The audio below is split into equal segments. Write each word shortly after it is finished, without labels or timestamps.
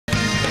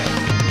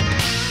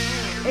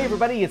Hey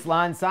everybody, it's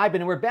Lon.TV,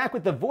 and we're back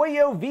with the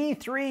Voyo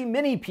V3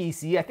 mini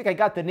PC. I think I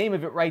got the name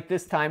of it right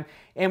this time.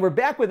 And we're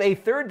back with a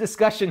third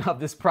discussion of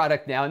this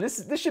product now. And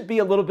this should be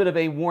a little bit of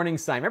a warning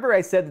sign. Remember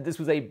I said that this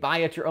was a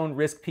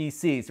buy-at-your-own-risk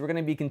PC. So we're going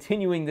to be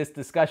continuing this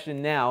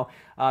discussion now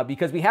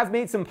because we have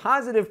made some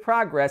positive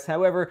progress.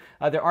 However,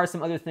 there are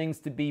some other things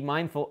to be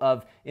mindful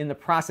of in the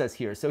process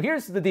here. So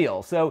here's the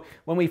deal. So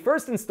when we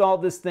first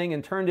installed this thing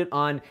and turned it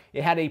on,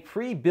 it had a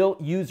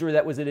pre-built user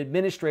that was an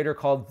administrator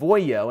called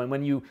Voyo. And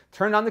when you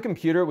turned on the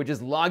computer, it would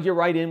just log you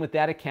right in with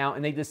that account,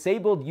 and they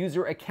disabled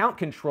user account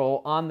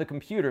control on the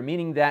computer,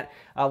 meaning that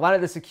a lot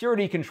of the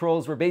security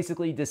controls were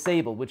basically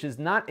disabled, which is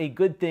not a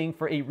good thing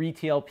for a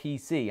retail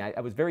PC. I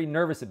was very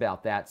nervous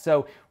about that.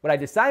 So what I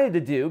decided to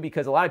do,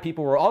 because a lot of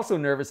people were also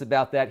nervous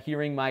about that,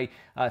 hearing my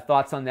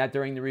thoughts on that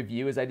during the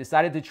review, is I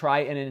decided to try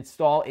and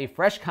install a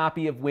fresh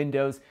copy of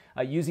Windows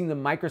using the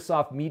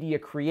Microsoft Media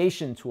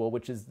Creation tool,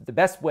 which is the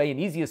best way and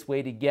easiest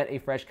way to get a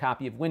fresh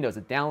copy of Windows.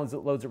 It downloads it,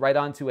 loads it right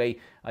onto a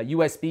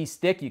USB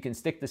stick. You can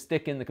stick the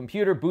stick in the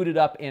computer, boot it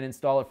up, and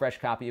install a fresh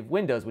copy of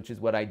Windows, which is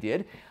what I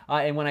did.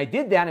 And when I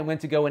did that and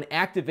went to go and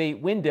activate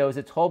Windows,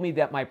 it told me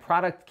that my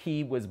product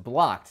key was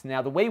blocked.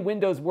 Now, the way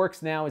Windows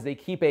works now is they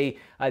keep a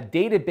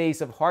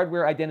database of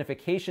hardware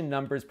identification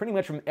numbers pretty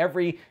much from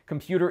every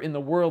computer in the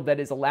world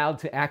that is allowed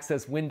to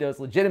access Windows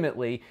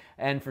legitimately.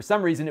 And for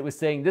some reason, it was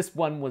saying this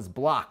one was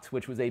blocked,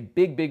 which was a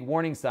big, big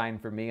warning sign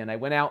for me. And I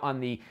went out on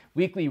the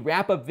weekly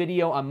wrap-up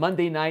video on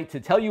Monday night to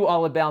tell you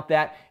all about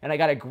that. And I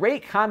got a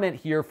great comment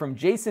here from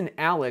Jason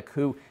Alec,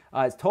 who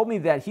has told me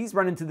that he's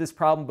run into this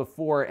problem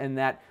before and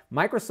that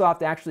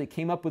Microsoft actually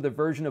came up with a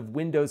version of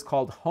Windows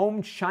called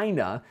Home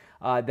China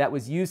that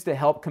was used to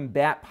help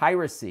combat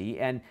piracy.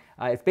 And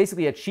it's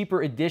basically a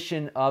cheaper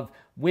edition of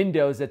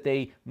Windows that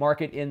they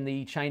market in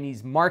the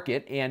Chinese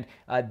market, and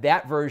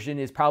that version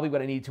is probably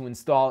what I need to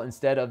install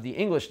instead of the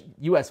English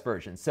US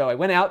version. So I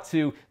went out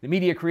to the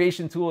Media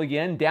Creation tool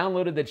again,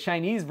 downloaded the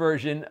Chinese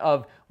version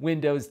of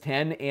Windows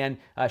 10, and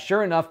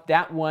sure enough,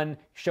 that one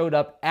showed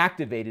up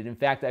activated. In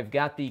fact, I've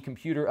got the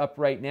computer up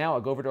right now.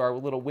 I'll go over to our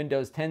little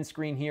Windows 10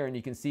 screen here, and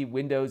you can see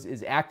Windows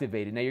is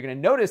activated. Now, you're going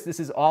to notice this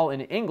is all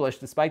in English,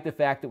 despite the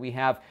fact that we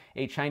have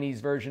a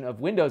Chinese version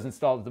of Windows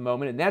installed at the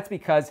moment, and that's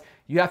because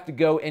you have to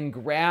go and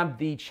grab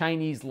the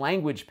Chinese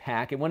language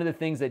pack. And one of the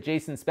things that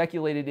Jason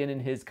speculated in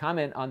his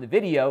comment on the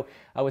video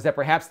was that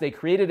perhaps they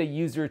created a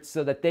user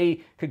so that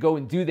they could go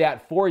and do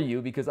that for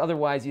you, because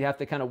otherwise you have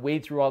to kind of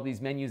wade through all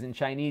these menus in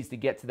Chinese to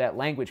get to that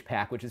language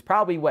pack, which is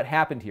probably what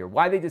happened here.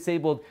 Why they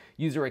disabled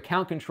user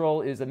account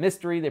control is a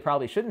mystery. They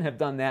probably shouldn't have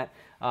done that.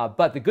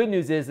 But the good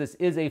news is this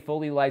is a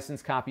fully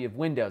licensed copy of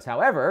Windows.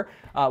 However,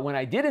 when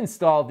I did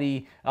install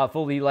the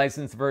fully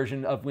licensed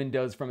version of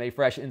Windows from a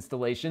fresh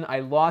installation, I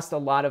lost a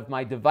lot of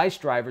my device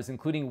drivers,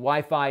 including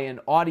Wi-Fi and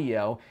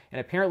audio. And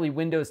apparently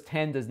Windows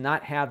 10 does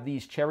not have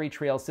these Cherry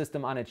Trail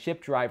system on a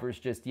chip drivers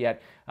just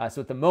yet.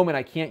 So at the moment,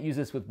 I can't use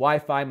this with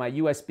Wi-Fi. My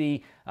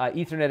USB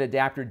Ethernet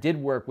adapter did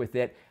work with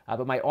it,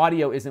 but my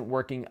audio isn't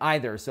working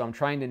either. So I'm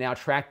trying to now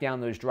track down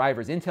those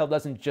drivers. Intel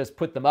doesn't just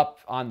put them up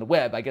on the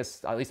web. I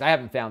guess, at least I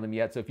haven't found them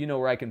yet. So if you know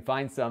where I can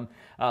find some,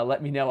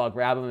 let me know. I'll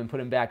grab them and put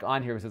them back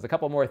on here. Because there's a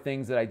couple more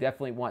things that I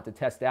definitely want to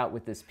test out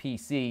with this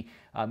PC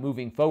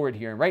moving forward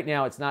here. And right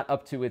now, it's not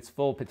up to its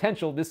full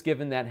potential, just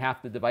given that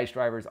half the device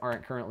drivers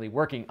aren't currently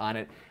working on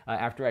it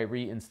after I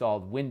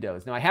reinstalled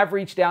Windows. Now, I have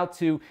reached out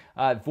to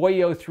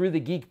Voyo through the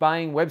Geek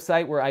Buying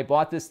website where I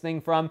bought this thing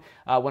from.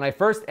 When I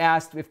first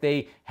asked if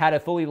they had a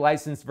fully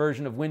licensed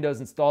version of Windows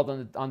installed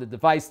on the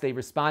device, they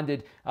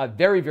responded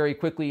very, very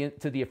quickly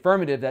to the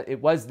affirmative that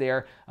it was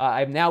there.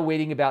 I'm now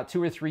waiting about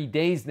 2 or 3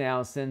 days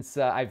now since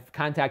I've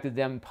contacted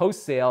them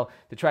post-sale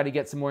to try to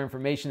get some more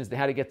information as to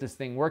how to get this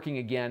thing working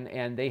again,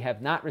 and they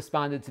have not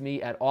responded to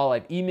me at all.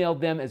 I've emailed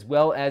them as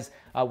well as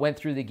went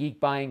through the Geek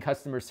Buying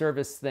customer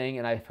service thing,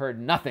 and I've heard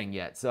nothing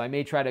yet. So I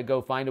may try to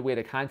go find a way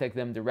to contact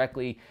them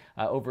directly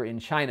over in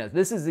China.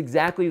 This is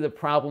exactly the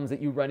problems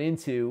that you run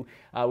into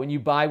when you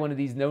buy one of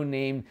these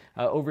no-name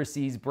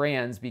overseas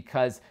brands,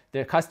 because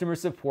the customer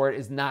support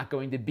is not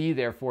going to be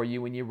there for you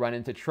when you run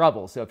into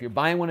trouble. So if you're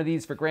buying one of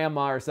these for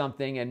grandma or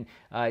something, and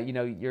you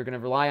know, you're going to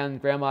rely on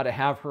grandma to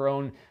have her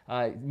own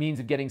means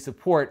of getting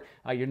support,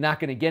 you're not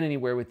going to get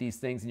anywhere with these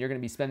things, and you're going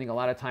to be spending a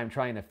lot of time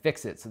trying to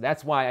fix it. So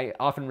that's why I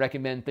often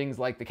recommend things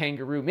like the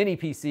Kangaroo Mini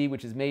PC,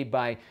 which is made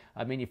by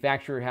a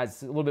manufacturer,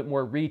 has a little bit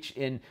more reach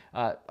in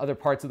other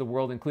parts of the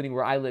world, including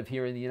where I live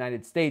here in the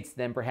United States,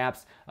 than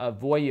perhaps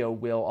Voyo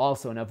will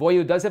also. Now,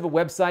 Voyo does have a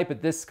website,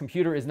 but this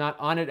computer is not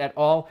on it at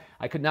all.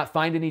 I could not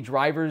find any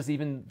drivers,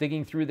 even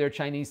digging through their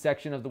Chinese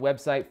section of the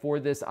website for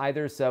this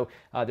either. So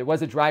there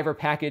was a driver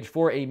package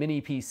for a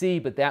mini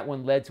PC, but that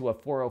one led to a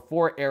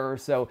 404 error.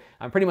 So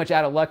I'm pretty much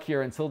out of luck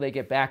here until they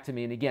get back to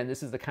me. And again,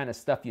 this is the kind of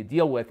stuff you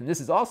deal with. And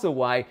this is also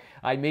why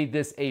I made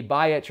this a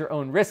buy at your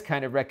own risk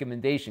kind of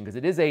recommendation, because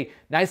it is a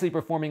nicely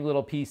performing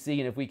little PC.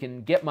 And if we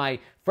can get my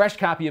fresh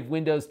copy of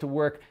Windows to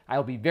work,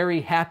 I'll be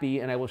very happy,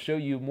 and I will show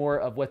you more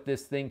of what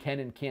this thing can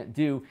and can't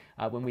do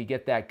when we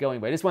get that going.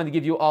 But I just wanted to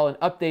give you all an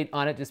update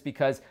on it just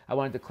because I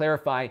wanted to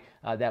clarify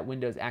that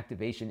Windows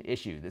activation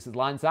issue. This is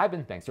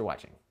Lon.TV. Thanks for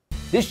watching.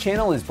 This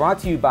channel is brought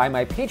to you by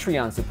my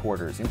Patreon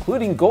supporters,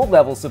 including gold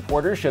level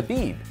supporter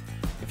Shabib.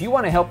 If you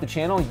want to help the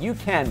channel, you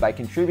can by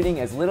contributing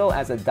as little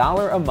as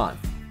 $1 a month.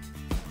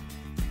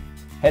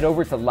 Head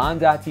over to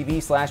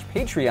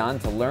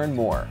Lon.TV/Patreon to learn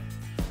more.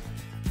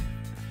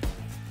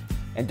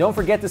 And don't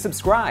forget to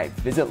subscribe.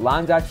 Visit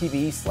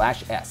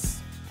Lon.TV/S.